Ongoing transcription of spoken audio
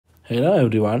Hello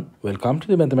everyone, welcome to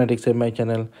the Mathematics MI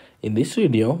channel. In this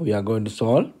video, we are going to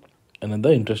solve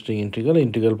another interesting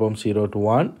integral from 0 to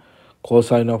 1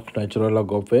 cosine of natural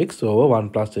log of x over 1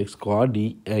 plus x square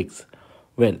dx.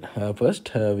 Well,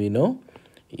 first we know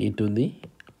e to the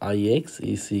ix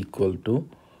is equal to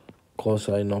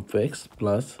cosine of x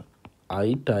plus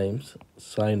I times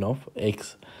sine of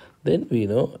x. Then we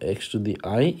know x to the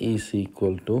I is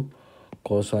equal to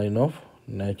cosine of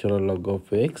natural log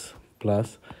of x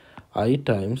plus I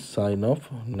times sine of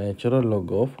natural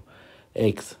log of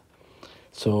x.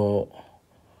 So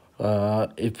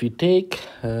if we take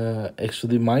x to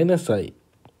the minus I,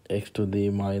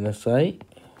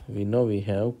 we know we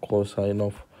have cosine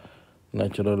of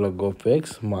natural log of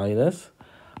x minus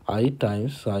I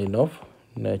times sine of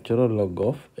natural log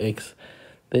of x.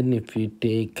 Then if we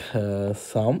take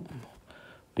sum,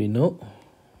 we know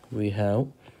we have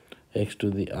x to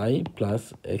the I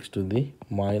plus x to the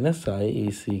minus I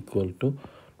is equal to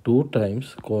 2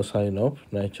 times cosine of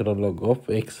natural log of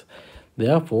x.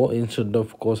 Therefore, instead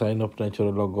of cosine of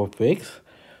natural log of x,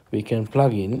 we can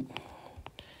plug in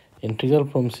integral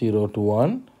from 0 to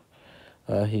 1.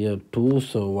 Here 2,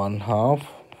 so 1 half,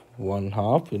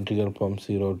 integral from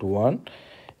 0 to 1,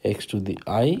 x to the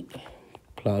I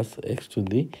plus x to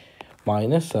the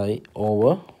minus I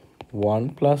over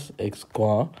 1 plus x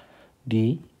square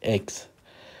dx.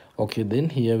 Okay, then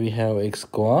here we have x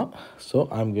square, so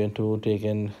I'm going to take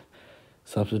an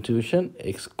substitution.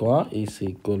 X square is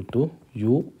equal to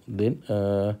u, then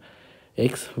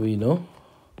x, we know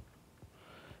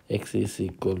x is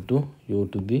equal to u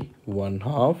to the 1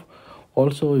 half.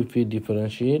 Also, if we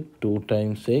differentiate, 2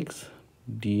 times x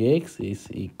dx is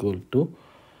equal to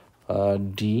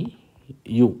du.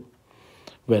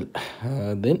 Well,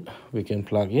 then we can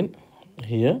plug in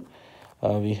here.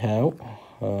 We have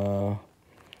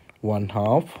 1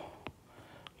 half,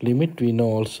 limit we know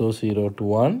also 0 to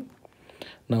 1.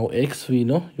 Now x we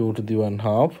know u to the 1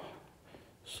 half,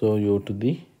 so u to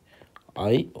the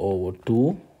I over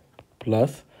 2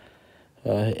 plus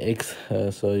x,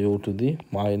 so u to the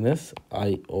minus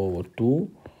I over 2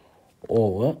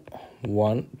 over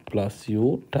 1 plus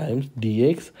u times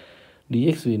dx.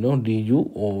 Dx we know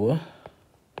du over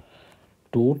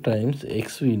 2 times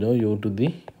x we know u to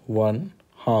the 1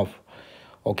 half.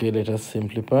 Okay, let us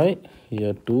simplify.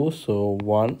 Here 2, so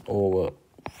 1 over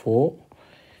 4,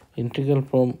 integral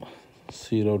from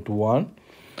 0 to 1.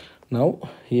 Now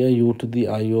here u to the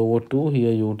I over 2,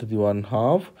 here u to the 1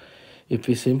 half. If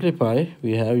we simplify,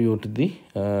 we have u to the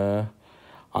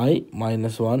I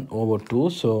minus 1 over 2.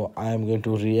 So I am going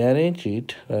to rearrange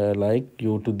it like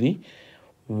u to the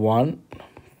 1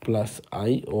 plus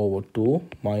I over 2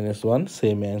 minus 1,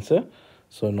 same answer,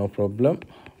 so no problem,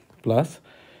 plus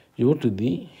u to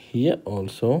the, here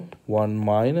also 1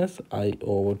 minus I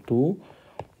over 2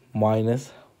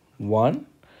 minus 1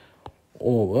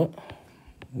 over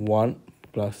 1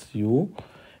 plus u,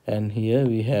 and here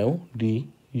we have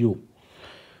du.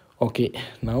 Okay,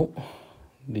 now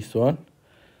this one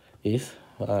is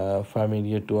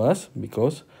familiar to us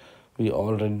because we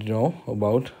already know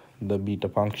about the beta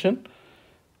function.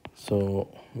 So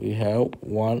we have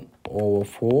 1 over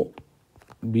 4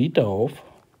 beta of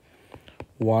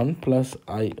 1 plus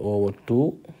I over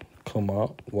 2 comma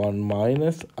 1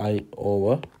 minus I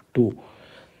over 2.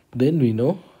 Then we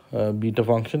know beta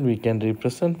function we can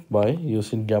represent by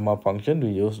using gamma function.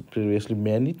 We used previously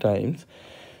many times.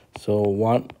 So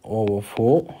 1 over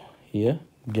 4 here,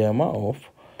 gamma of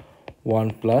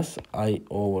 1 plus I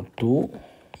over 2,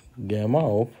 gamma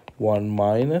of 1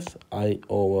 minus I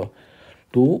over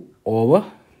 2 over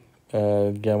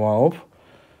gamma of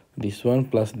this one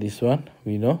plus this one,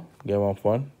 we know gamma of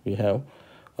 1, we have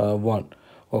 1.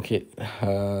 Okay,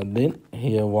 then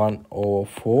here 1 over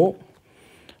 4.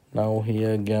 Now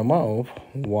here gamma of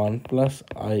 1 plus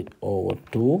I over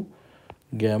 2,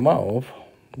 gamma of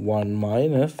 1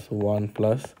 minus 1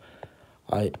 plus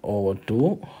I over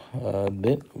 2.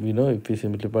 Then we know if we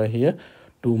simplify here,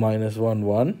 2 minus 1,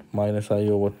 1 minus I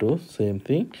over 2, same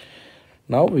thing.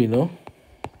 Now we know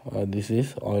this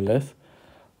is Euler's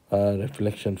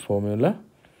reflection formula.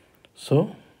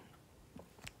 So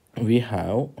we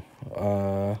have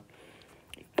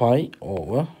pi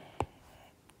over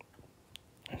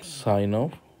sine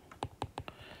of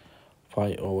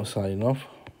pi over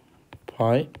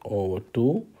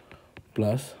 2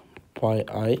 plus pi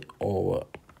I over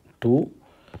 2.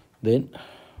 Then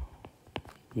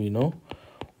we know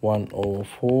 1 over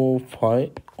 4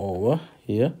 pi over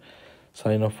here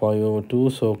sine of pi over 2,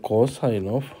 so cosine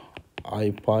of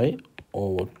I pi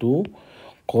over 2.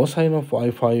 Cosine of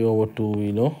I pi over 2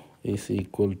 we know is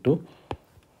equal to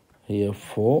here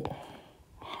 4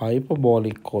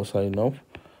 hyperbolic cosine of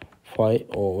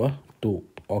 5/2.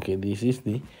 Okay, this is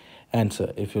the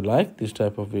answer. If you like this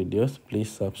type of videos, please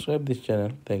subscribe this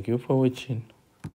channel. Thank you for watching.